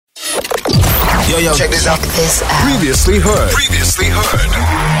Yo, check this out. Previously heard.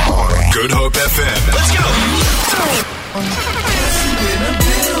 Good Hope FM. Let's go.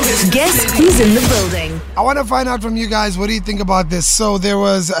 Guess who's in the building? I want to find out from you guys, what do you think about this? So there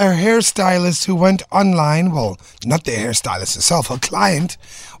was a hairstylist who went online. Well, not the hairstylist herself. Her client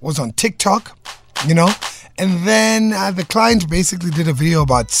was on TikTok, and then the client basically did a video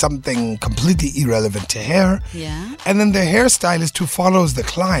about something completely irrelevant to hair. Yeah. And then the hairstylist who follows the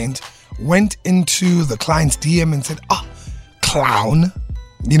client went into the client's DM and said, clown,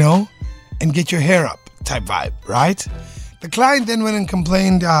 and get your hair up type vibe, right? The client then went and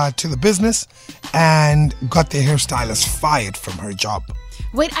complained to the business and got the hairstylist fired from her job.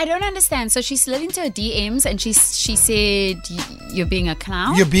 Wait, I don't understand. So she slid into her DMs and she said, you're being a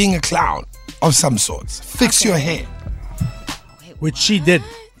clown? You're being a clown of some sorts. Fix your hair. Wait, which she did.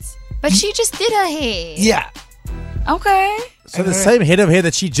 But she just did her hair. Yeah. Okay. So the same head of hair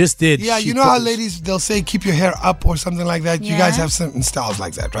that she just did. Yeah, you know how ladies, they'll say keep your hair up or something like that? Yeah. You guys have certain styles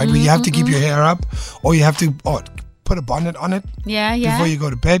like that, right? Where you have to keep your hair up or you have to put a bonnet on it before you go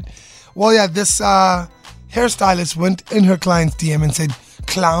to bed. Well, yeah, this hairstylist went in her client's DM and said,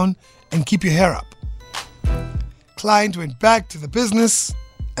 clown, and keep your hair up. Client went back to the business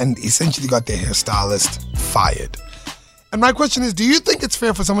and essentially got their hairstylist fired. And my question is, do you think it's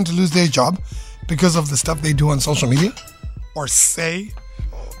fair for someone to lose their job because of the stuff they do on social media or say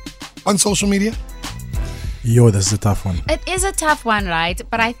on social media? Yo, this is a tough one. It is a tough one, right?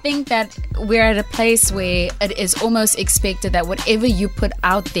 But I think that we're at a place where it is almost expected that whatever you put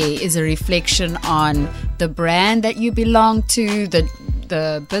out there is a reflection on the brand that you belong to,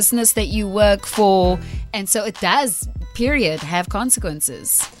 the business that you work for. And so it does, period, have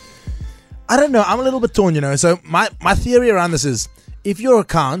consequences. I don't know. I'm a little bit torn, So my theory around this is if your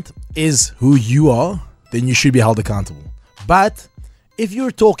account is who you are, then you should be held accountable. But if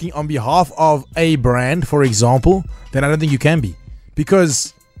you're talking on behalf of a brand, for example, then I don't think you can be.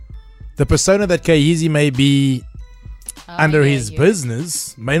 Because the persona that Kahizi may be under his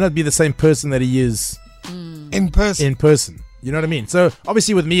business may not be the same person that he is in person. You know what I mean? So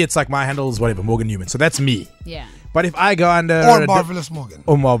obviously with me, it's like my handle is whatever, Morgan Newman. So that's me. Yeah. But if I go under... Or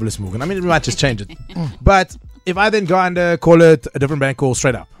Marvelous Morgan. I mean, we might just change it. But if I then go under, call it a different brand called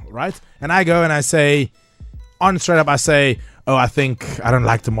Straight Up, right? And I go and I say, on Straight Up, I say, I think I don't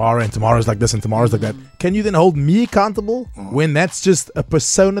like tomorrow and tomorrow's like this and tomorrow's like that. Can you then hold me accountable when that's just a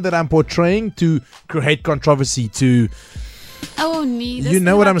persona that I'm portraying to create controversy, to... Oh, nee, you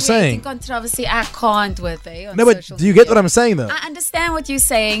know what I'm saying? Controversy, I can't with it. No, but do you get what I'm saying though? I understand what you're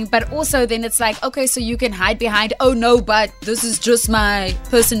saying, but also then it's like, okay, so you can hide behind, oh no, but this is just my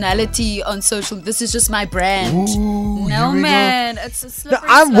personality on social. This is just my brand. Ooh, no, man, it's a slippery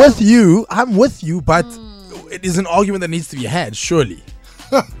I'm with you, but it is an argument that needs to be had, surely.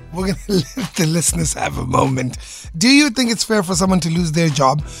 We're going to let the listeners have a moment. Do you think it's fair for someone to lose their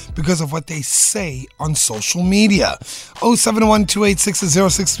job because of what they say on social media?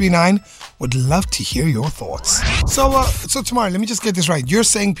 071-286-0639. Would love to hear your thoughts. So Tamara, let me just get this right. You're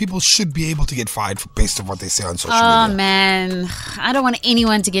saying people should be able to get fired based on what they say on social media? Oh, man. I don't want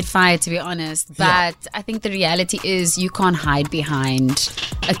anyone to get fired, to be honest. But I think the reality is you can't hide behind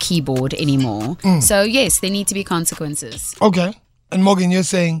a keyboard anymore. So, yes, there need to be consequences. Okay. And Morgan, you're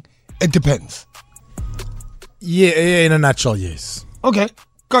saying it depends. Yeah, in a nutshell, yes. Okay.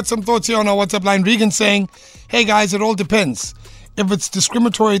 Got some thoughts here on our WhatsApp line. Regan saying, hey guys, it all depends. If it's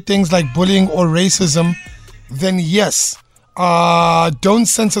discriminatory things like bullying or racism, then yes. Don't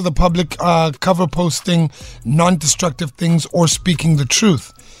censor the public, cover posting non-destructive things or speaking the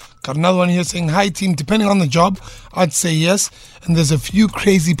truth. Got another one here saying, hi team, depending on the job, I'd say yes. And there's a few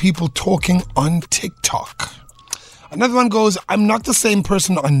crazy people talking on TikTok. Another one goes, I'm not the same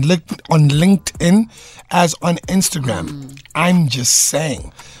person on LinkedIn as on Instagram. I'm just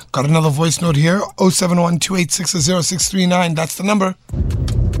saying. Got another voice note here, 071-286-0639. That's the number.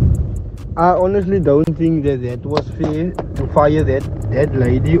 I honestly don't think that was fair to fire that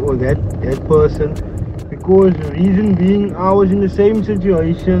lady or that person. Because reason being, I was in the same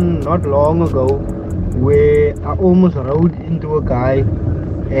situation not long ago where I almost rode into a guy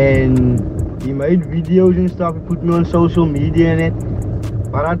and he made videos and stuff. He put me on social media and it.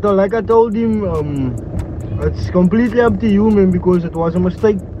 But I told him, it's completely up to you, man, because it was a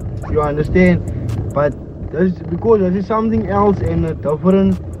mistake. You understand? But because this is something else in a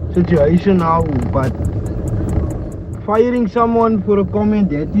different situation now. But firing someone for a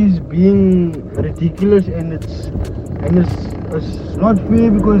comment that is being ridiculous and it's not fair,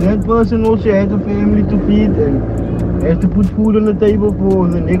 because that person also has a family to feed and has to put food on the table for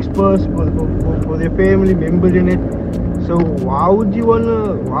the next person, for their family members in it. So why would you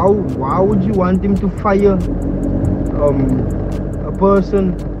want him to fire a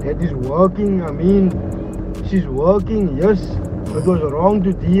person that is working? I mean, she's working, yes. It was wrong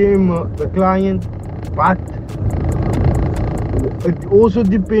to DM the client, but it also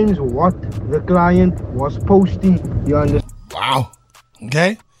depends what the client was posting. You understand? Wow.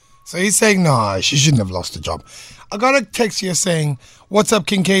 Okay. So he's saying, no, she shouldn't have lost the job. I got a text here saying, what's up,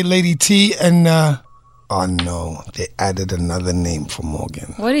 King K, Lady T? And, oh no, they added another name for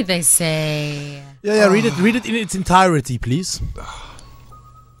Morgan. What did they say? Yeah, read it in its entirety, please.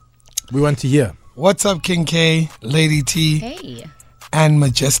 We want to hear. What's up, King K, Lady T, Hey. and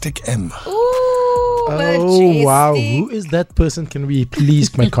Majestic M? Ooh, Oh, wow. Who is that person? Can we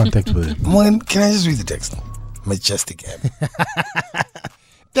please make contact with? Morgan, can I just read the text? Majestic M.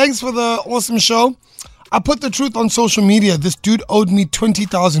 Thanks for the awesome show. I put the truth on social media. This dude owed me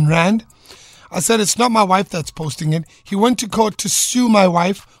 20,000 Rand. I said it's not my wife that's posting it. He went to court to sue my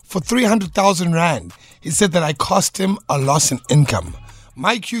wife for 300,000 Rand. He said that I cost him a loss in income.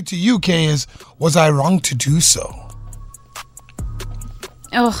 My cue to UK is, was I wrong to do so?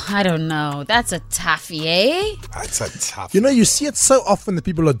 Oh, I don't know. That's a toughie, eh? That's a tough. You know, you see it so often that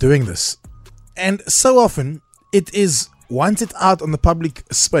people are doing this. And so often, it is once it's out on the public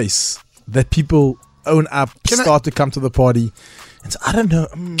space that people own up, start to come to the party. And so, I don't know.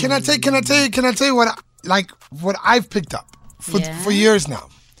 Can I tell you what I've picked up for years now?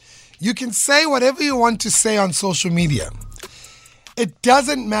 You can say whatever you want to say on social media. It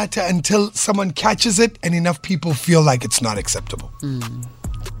doesn't matter until someone catches it and enough people feel like it's not acceptable.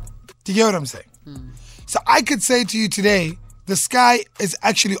 Do you get what I'm saying? So I could say to you today, the sky is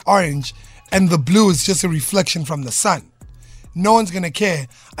actually orange and the blue is just a reflection from the sun. No one's going to care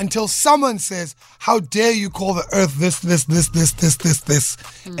until someone says, how dare you call the earth this,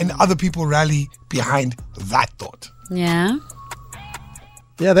 and other people rally behind that thought. Yeah.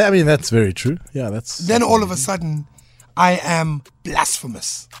 Yeah, that's very true. Yeah, that's... Then all of a sudden, I am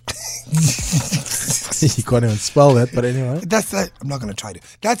blasphemous. You can't even spell that, but anyway. I'm not going to try to.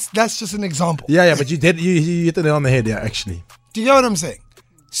 That's just an example. Yeah, but you hit it on the head, yeah, actually. Do you get what I'm saying?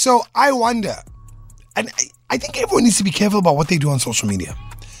 So I wonder, and I think everyone needs to be careful about what they do on social media.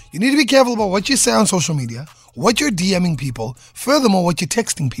 You need to be careful about what you say on social media, what you're DMing people, furthermore, what you're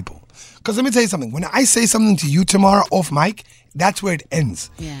texting people. Because let me tell you something. When I say something to you tomorrow off mic, that's where it ends.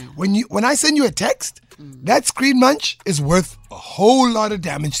 Yeah. When I send you a text, that screen munch is worth a whole lot of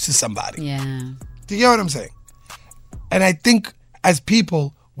damage to somebody. Yeah. Do you get what I'm saying? And I think as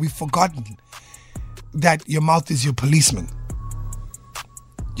people, we've forgotten that your mouth is your policeman.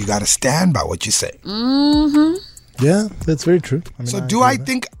 You got to stand by what you say. Yeah, that's very true. So do I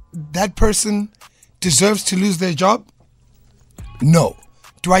think that person deserves to lose their job? No.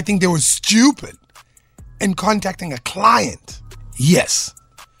 Do I think they were stupid in contacting a client? Yes.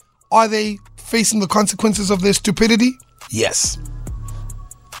 Are they facing the consequences of their stupidity? Yes.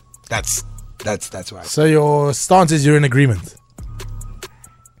 That's right. So your stance is you're in agreement.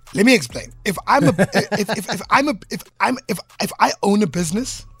 Let me explain. If I own a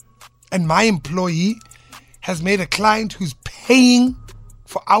business and my employee has made a client who's paying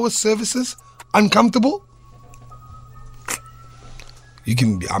for our services uncomfortable,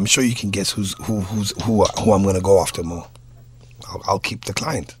 I'm sure you can guess who I'm going to go after more. I'll keep the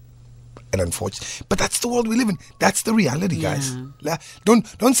client. And unfortunately, but that's the world we live in. That's the reality, guys.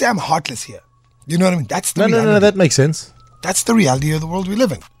 Don't say I'm heartless here. You know what I mean? That's the reality. No, that makes sense. That's the reality of the world we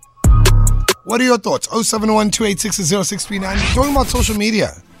live in. What are your thoughts? 071-286-0639. You're talking about social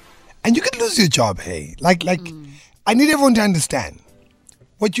media. And you could lose your job, hey. I need everyone to understand.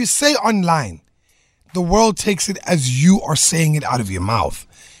 What you say online, the world takes it as you are saying it out of your mouth.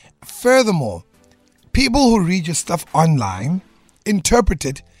 Furthermore, people who read your stuff online interpret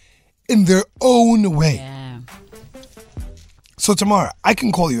it in their own way. Yeah. So tomorrow, I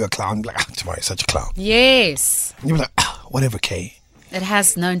can call you a clown. Like, tomorrow you're such a clown. Yes. And you'll be like, whatever, Kay. It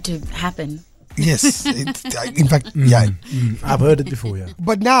has known to happen. Yes. In fact, yeah. I've heard it before, yeah.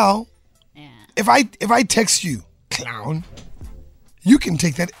 But now, if I text you, clown, you can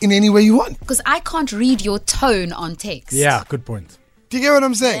take that in any way you want. Because I can't read your tone on text. Yeah, good point. Do you get what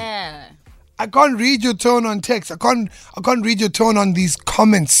I'm saying? Yeah. I can't read your tone on text. I can't read your tone on these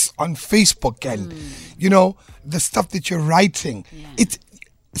comments on Facebook and, the stuff that you're writing. Yeah.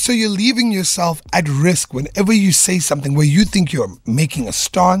 So you're leaving yourself at risk whenever you say something where you think you're making a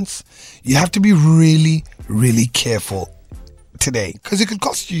stance. You have to be really, really careful today because it could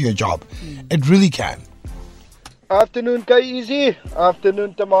cost you your job. It really can. Afternoon, Kay Easy.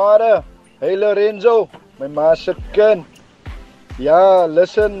 Afternoon, Tamara. Hey, Lorenzo. My masakin. Yeah,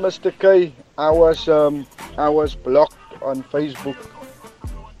 listen, Mr. K. I was blocked on Facebook,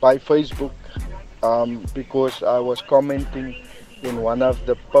 by Facebook, because I was commenting in one of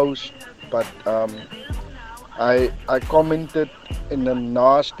the posts, but I commented in a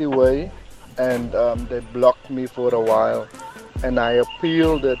nasty way, and they blocked me for a while, and I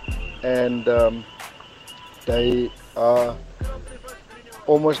appealed it, and they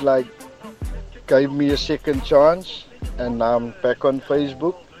almost like gave me a second chance, and I'm back on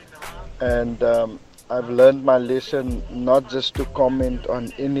Facebook, and I've learned my lesson not just to comment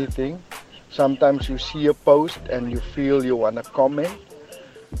on anything. Sometimes you see a post and you feel you want to comment,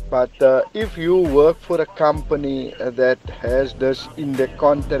 but if you work for a company that has this in the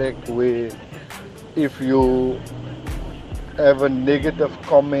contract where if you have a negative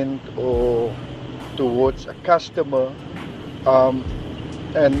comment or towards a customer,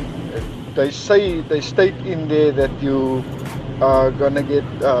 and they state in there that you are gonna get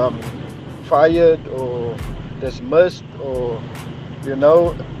fired or dismissed, or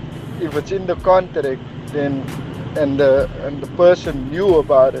if it's in the contract, then and the person knew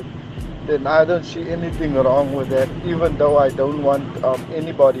about it, then I don't see anything wrong with that, even though I don't want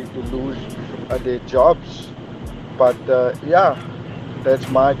anybody to lose their jobs. But yeah, that's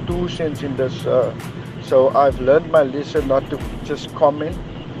my 2 cents in this. So I've learned my lesson not to just comment.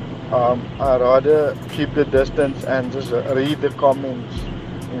 I rather keep the distance and just read the comments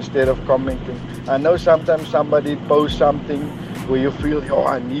instead of commenting. I know sometimes somebody posts something where you feel, oh,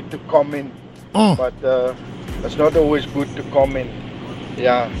 I need to comment, but it's not always good to comment.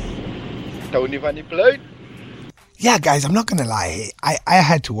 Yeah. Tony van die Pluit. Yeah, guys, I'm not gonna lie. I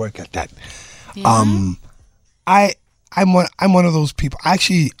had to work at that. Yeah. I'm one of those people.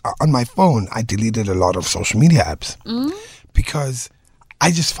 Actually, on my phone, I deleted a lot of social media apps because I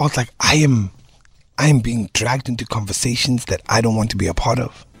just felt like I am being dragged into conversations that I don't want to be a part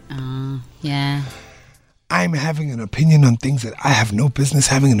of. Yeah. I'm having an opinion on things that I have no business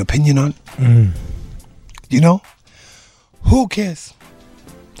having an opinion on. Who cares?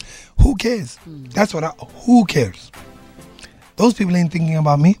 Who cares? That's what who cares? Those people ain't thinking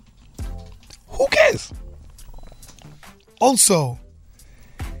about me. Who cares? Also,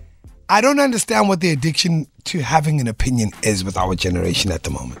 I don't understand what the addiction to having an opinion is with our generation at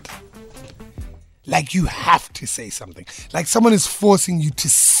the moment. Like, you have to say something. Like someone is forcing you to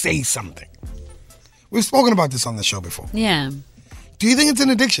say something. We've spoken about this on the show before. Yeah. Do you think it's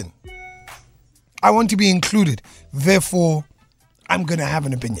an addiction? I want to be included. Therefore, I'm going to have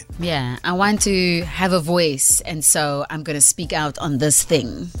an opinion. Yeah. I want to have a voice, and so I'm going to speak out on this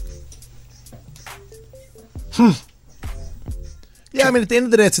thing. Yeah, I mean, at the end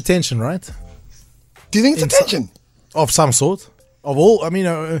of the day, it's attention, right? Do you think it's attention? Of some sort. Of all, I mean,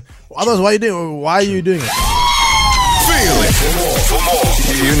 otherwise, why are you doing it? Feel it. For more,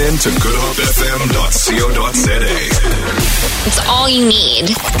 tune in to goodhopefm.co.za. It's all you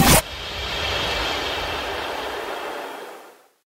need.